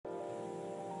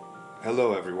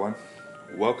Hello, everyone.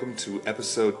 Welcome to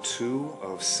episode 2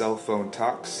 of Cell Phone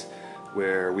Talks,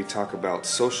 where we talk about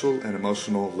social and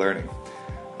emotional learning.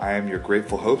 I am your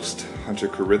grateful host, Hunter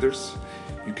Carithers.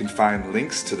 You can find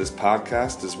links to this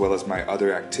podcast as well as my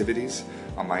other activities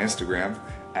on my Instagram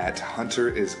at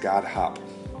HunterIsGodHop.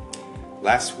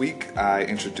 Last week, I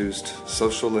introduced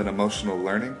social and emotional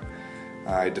learning.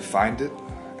 I defined it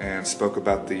and spoke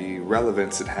about the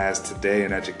relevance it has today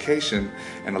in education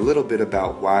and a little bit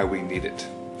about why we need it.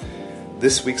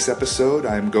 This week's episode,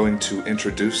 I'm going to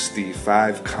introduce the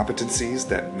 5 competencies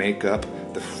that make up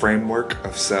the framework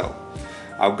of CEL.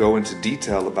 I'll go into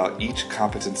detail about each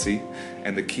competency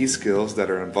and the key skills that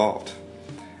are involved.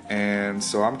 And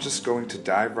so I'm just going to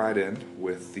dive right in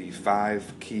with the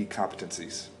 5 key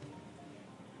competencies.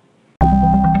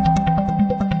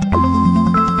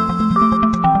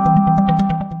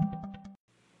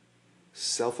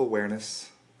 Self-awareness,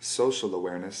 social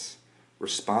awareness,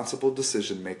 responsible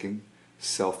decision-making,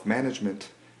 self-management,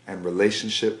 and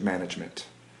relationship management.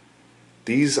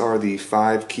 These are the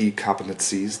 5 key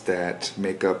competencies that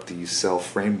make up the CEL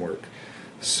framework.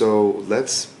 So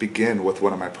let's begin with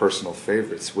one of my personal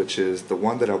favorites, which is the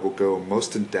one that I will go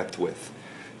most in depth with,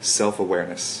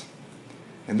 self-awareness.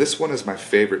 And this one is my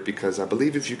favorite because I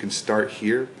believe if you can start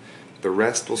here, the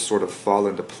rest will sort of fall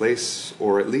into place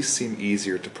or at least seem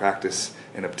easier to practice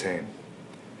and obtain.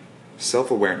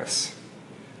 Self-awareness.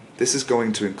 This is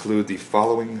going to include the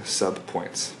following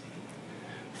sub-points.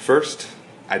 First,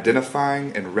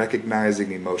 identifying and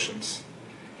recognizing emotions.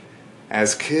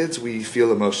 As kids, we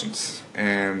feel emotions,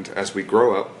 and as we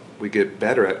grow up, we get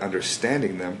better at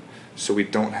understanding them so we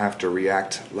don't have to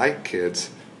react like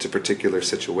kids to particular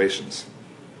situations.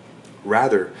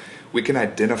 Rather, we can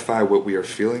identify what we are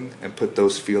feeling and put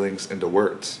those feelings into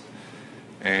words.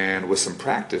 And with some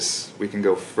practice, we can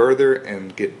go further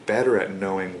and get better at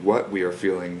knowing what we are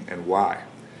feeling and why.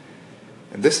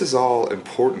 And this is all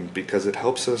important because it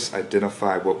helps us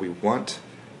identify what we want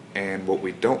and what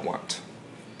we don't want.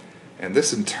 And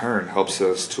this in turn helps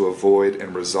us to avoid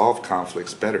and resolve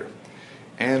conflicts better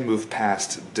and move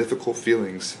past difficult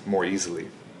feelings more easily.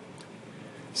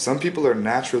 Some people are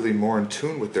naturally more in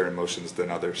tune with their emotions than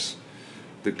others.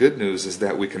 The good news is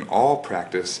that we can all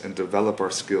practice and develop our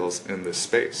skills in this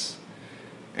space.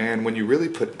 And when you really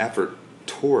put effort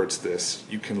towards this,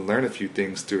 you can learn a few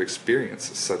things through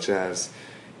experience, such as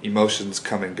emotions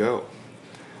come and go,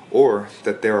 or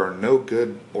that there are no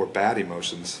good or bad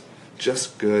emotions,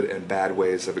 just good and bad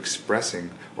ways of expressing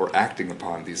or acting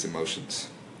upon these emotions.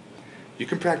 You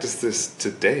can practice this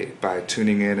today by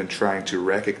tuning in and trying to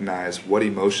recognize what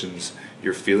emotions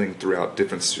you're feeling throughout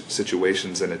different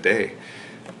situations in a day,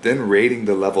 then rating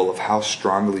the level of how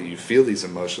strongly you feel these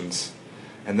emotions,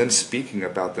 and then speaking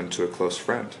about them to a close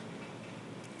friend.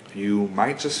 You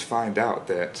might just find out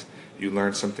that you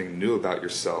learned something new about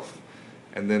yourself,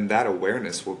 and then that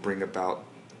awareness will bring about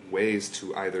ways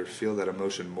to either feel that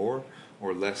emotion more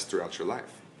or less throughout your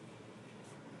life.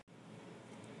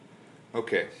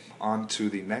 Okay, on to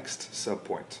the next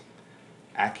subpoint.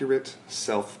 Accurate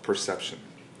self-perception.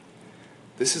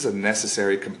 This is a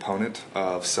necessary component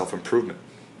of self-improvement.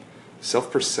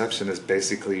 Self-perception is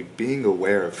basically being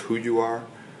aware of who you are,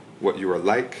 what you are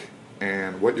like,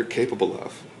 and what you're capable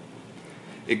of.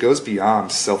 It goes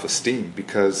beyond self-esteem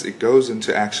because it goes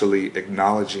into actually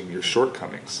acknowledging your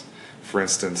shortcomings. For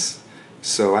instance,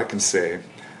 so I can say,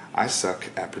 I suck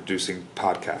at producing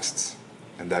podcasts,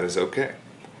 and that is okay.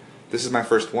 This is my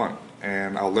first one,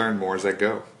 and I'll learn more as I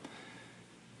go.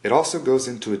 It also goes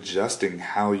into adjusting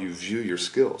how you view your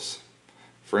skills.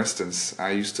 For instance,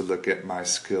 I used to look at my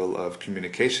skill of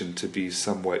communication to be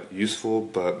somewhat useful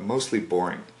but mostly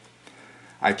boring.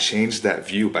 I changed that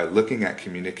view by looking at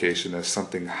communication as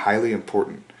something highly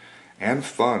important and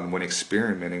fun when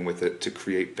experimenting with it to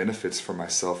create benefits for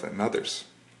myself and others.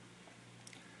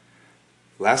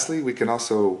 Lastly, we can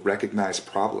also recognize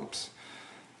problems.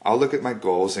 I'll look at my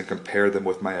goals and compare them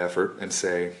with my effort and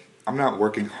say, I'm not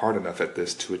working hard enough at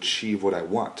this to achieve what I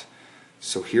want,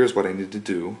 so here's what I need to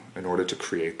do in order to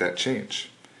create that change.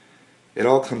 It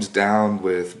all comes down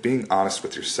with being honest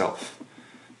with yourself,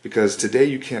 because today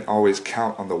you can't always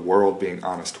count on the world being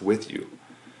honest with you.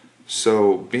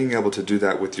 So being able to do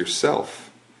that with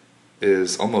yourself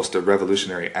is almost a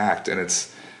revolutionary act, and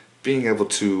it's being able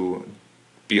to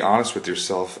be honest with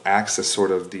yourself acts as sort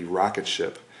of the rocket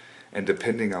ship. And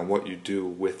depending on what you do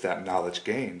with that knowledge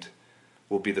gained,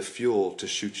 will be the fuel to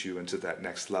shoot you into that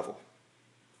next level.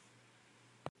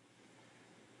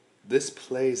 This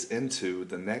plays into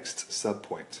the next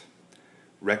subpoint,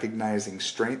 recognizing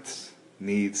strengths,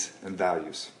 needs, and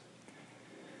values.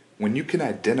 When you can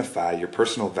identify your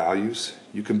personal values,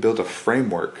 you can build a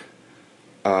framework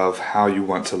of how you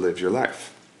want to live your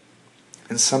life.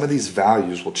 And some of these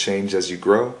values will change as you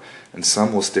grow, and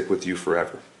some will stick with you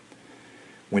forever.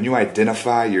 When you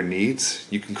identify your needs,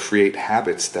 you can create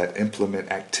habits that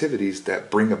implement activities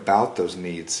that bring about those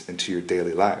needs into your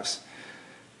daily lives.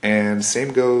 And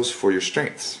same goes for your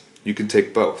strengths. You can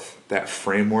take both, that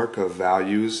framework of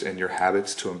values and your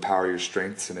habits to empower your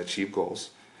strengths and achieve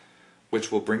goals,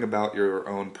 which will bring about your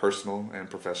own personal and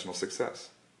professional success.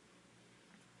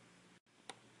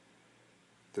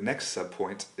 The next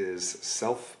subpoint is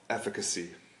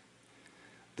self-efficacy.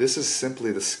 This is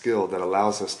simply the skill that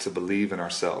allows us to believe in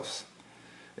ourselves.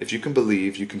 If you can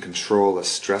believe, you can control a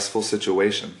stressful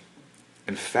situation.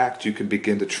 In fact, you can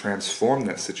begin to transform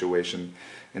that situation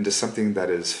into something that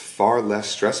is far less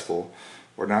stressful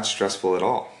or not stressful at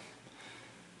all.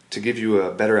 To give you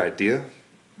a better idea,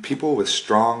 people with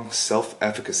strong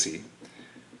self-efficacy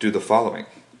do the following.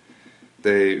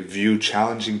 They view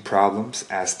challenging problems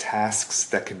as tasks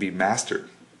that can be mastered.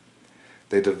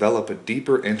 They develop a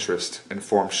deeper interest and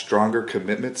form stronger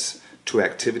commitments to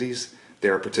activities they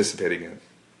are participating in.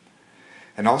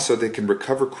 And also they can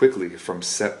recover quickly from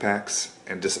setbacks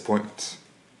and disappointments.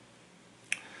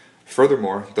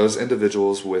 Furthermore, those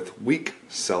individuals with weak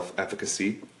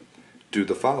self-efficacy do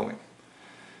the following.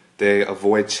 They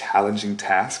avoid challenging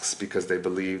tasks because they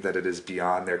believe that it is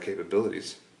beyond their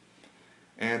capabilities.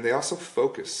 And they also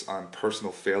focus on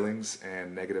personal failings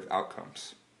and negative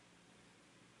outcomes.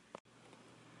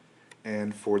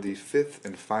 And for the fifth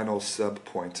and final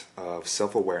sub-point of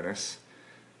self-awareness,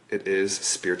 it is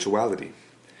spirituality.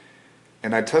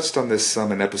 And I touched on this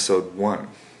some in episode 1,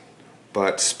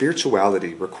 but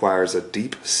spirituality requires a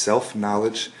deep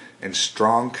self-knowledge and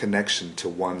strong connection to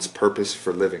one's purpose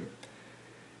for living.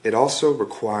 It also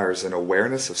requires an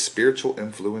awareness of spiritual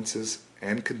influences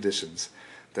and conditions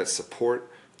that support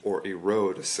or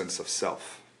erode a sense of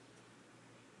self.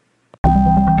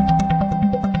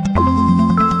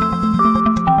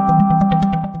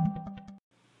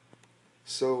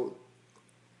 So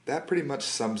that pretty much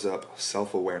sums up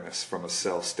self-awareness from a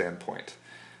self standpoint.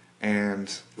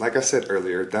 And like I said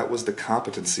earlier, that was the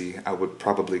competency I would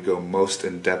probably go most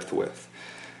in depth with.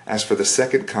 As for the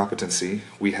second competency,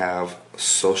 we have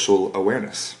social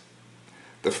awareness.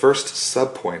 The first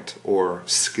subpoint or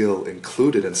skill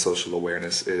included in social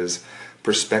awareness is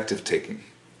perspective taking.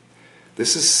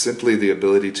 This is simply the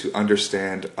ability to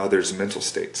understand others' mental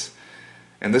states.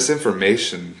 And this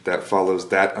information that follows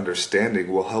that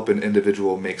understanding will help an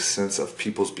individual make sense of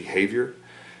people's behavior,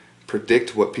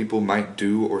 predict what people might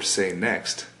do or say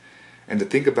next, and to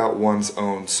think about one's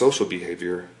own social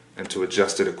behavior and to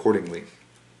adjust it accordingly.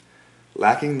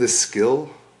 Lacking this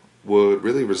skill would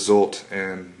really result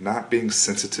in not being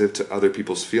sensitive to other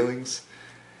people's feelings,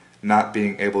 not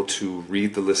being able to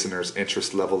read the listener's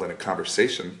interest level in a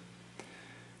conversation,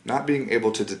 not being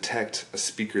able to detect a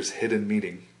speaker's hidden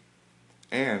meaning,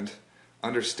 and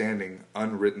understanding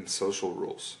unwritten social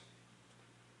rules.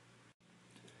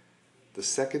 The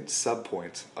second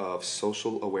subpoint of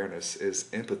social awareness is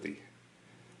empathy.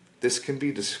 This can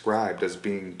be described as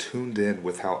being tuned in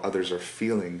with how others are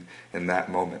feeling in that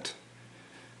moment.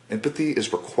 Empathy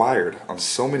is required on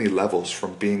so many levels,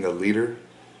 from being a leader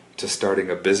to starting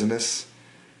a business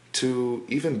to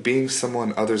even being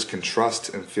someone others can trust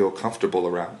and feel comfortable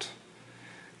around.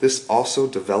 This also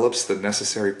develops the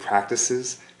necessary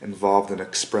practices involved in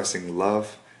expressing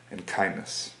love and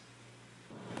kindness.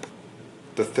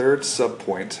 The third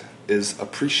subpoint is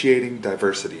appreciating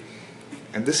diversity.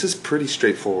 And this is pretty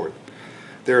straightforward.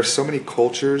 There are so many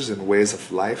cultures and ways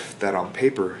of life that on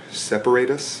paper separate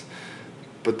us,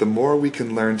 but the more we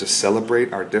can learn to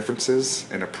celebrate our differences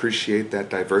and appreciate that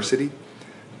diversity,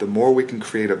 the more we can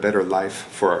create a better life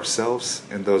for ourselves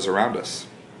and those around us.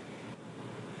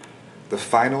 The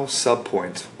final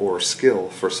subpoint or skill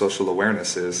for social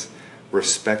awareness is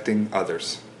respecting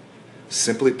others.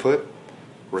 Simply put,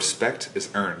 respect is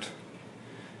earned.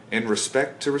 In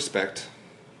respect to respect,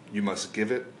 you must give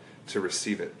it to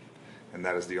receive it, and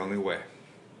that is the only way.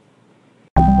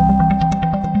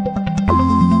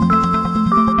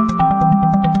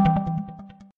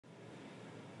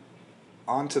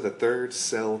 On to the third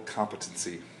cell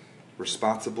competency,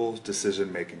 responsible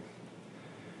decision making.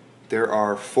 There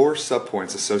are 4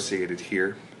 subpoints associated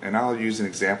here, and I'll use an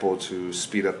example to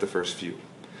speed up the first few.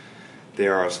 They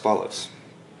are as follows: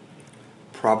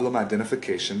 problem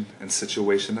identification and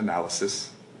situation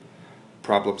analysis,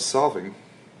 problem solving,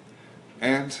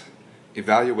 and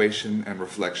evaluation and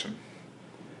reflection.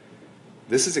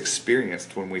 This is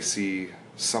experienced when we see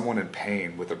someone in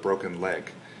pain with a broken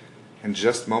leg, and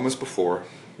just moments before,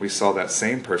 we saw that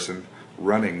same person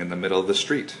running in the middle of the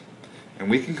street, and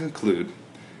we can conclude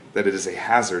that it is a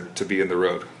hazard to be in the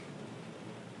road.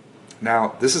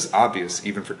 Now, this is obvious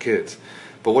even for kids,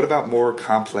 but what about more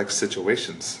complex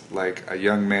situations, like a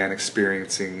young man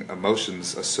experiencing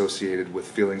emotions associated with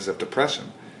feelings of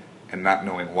depression and not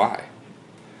knowing why?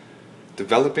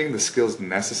 Developing the skills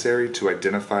necessary to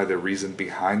identify the reason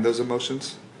behind those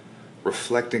emotions,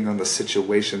 reflecting on the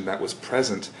situation that was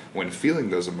present when feeling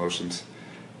those emotions,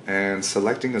 and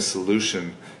selecting a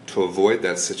solution to avoid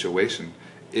that situation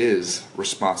is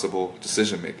responsible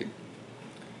decision making.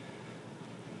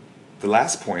 The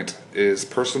last point is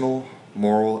personal,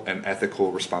 moral, and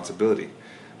ethical responsibility,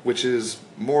 which is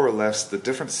more or less the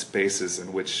different spaces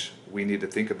in which we need to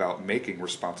think about making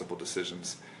responsible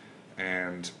decisions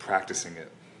and practicing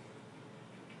it.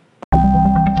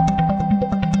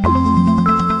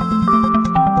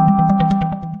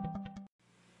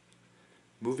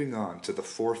 Moving on to the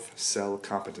fourth cell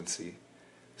competency,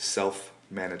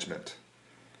 self-management.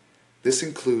 This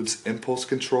includes impulse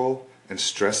control and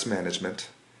stress management,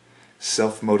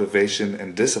 self-motivation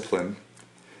and discipline,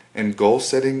 and goal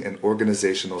setting and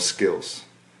organizational skills.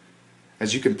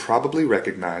 As you can probably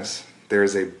recognize, there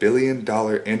is a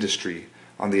billion-dollar industry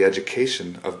on the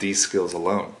education of these skills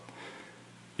alone.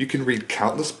 You can read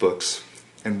countless books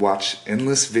and watch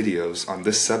endless videos on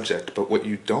this subject, but what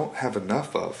you don't have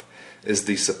enough of is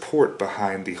the support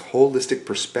behind the holistic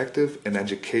perspective and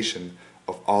education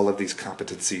of all of these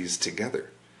competencies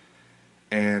together.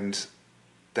 And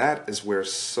that is where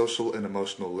social and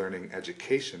emotional learning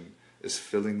education is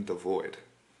filling the void.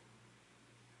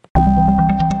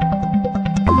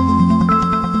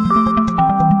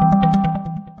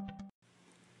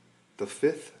 The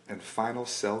fifth and final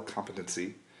cell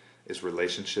competency is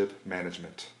relationship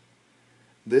management.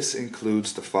 This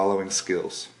includes the following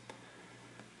skills: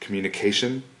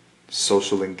 communication,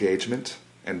 social engagement,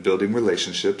 and building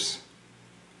relationships,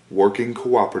 working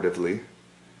cooperatively,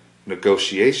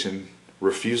 negotiation,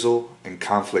 refusal and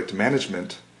conflict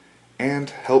management,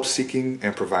 and help seeking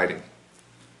and providing.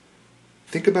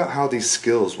 Think about how these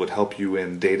skills would help you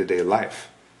in day-to-day life,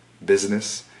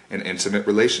 business, and intimate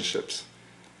relationships.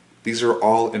 These are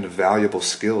all invaluable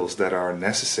skills that are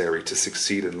necessary to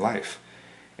succeed in life.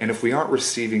 And if we aren't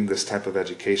receiving this type of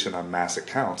education on mass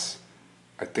accounts,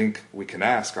 I think we can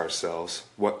ask ourselves,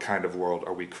 what kind of world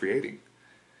are we creating?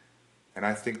 And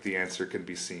I think the answer can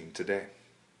be seen today.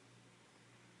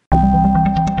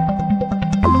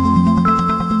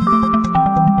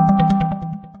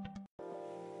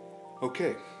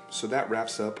 Okay, so that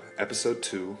wraps up episode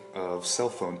 2 of Cell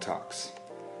Phone Talks.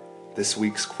 This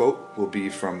week's quote will be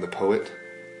from the poet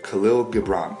Khalil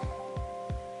Gibran.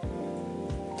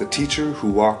 "The teacher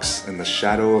who walks in the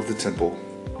shadow of the temple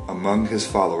among his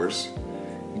followers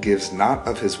gives not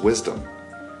of his wisdom,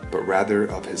 but rather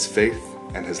of his faith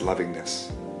and his lovingness."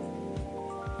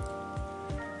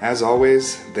 As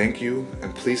always, thank you,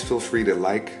 and please feel free to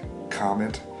like,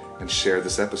 comment, and share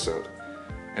this episode,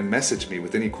 and message me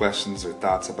with any questions or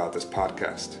thoughts about this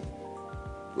podcast.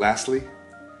 Lastly,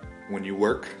 when you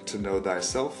work to know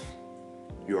thyself,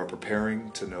 you are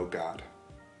preparing to know God.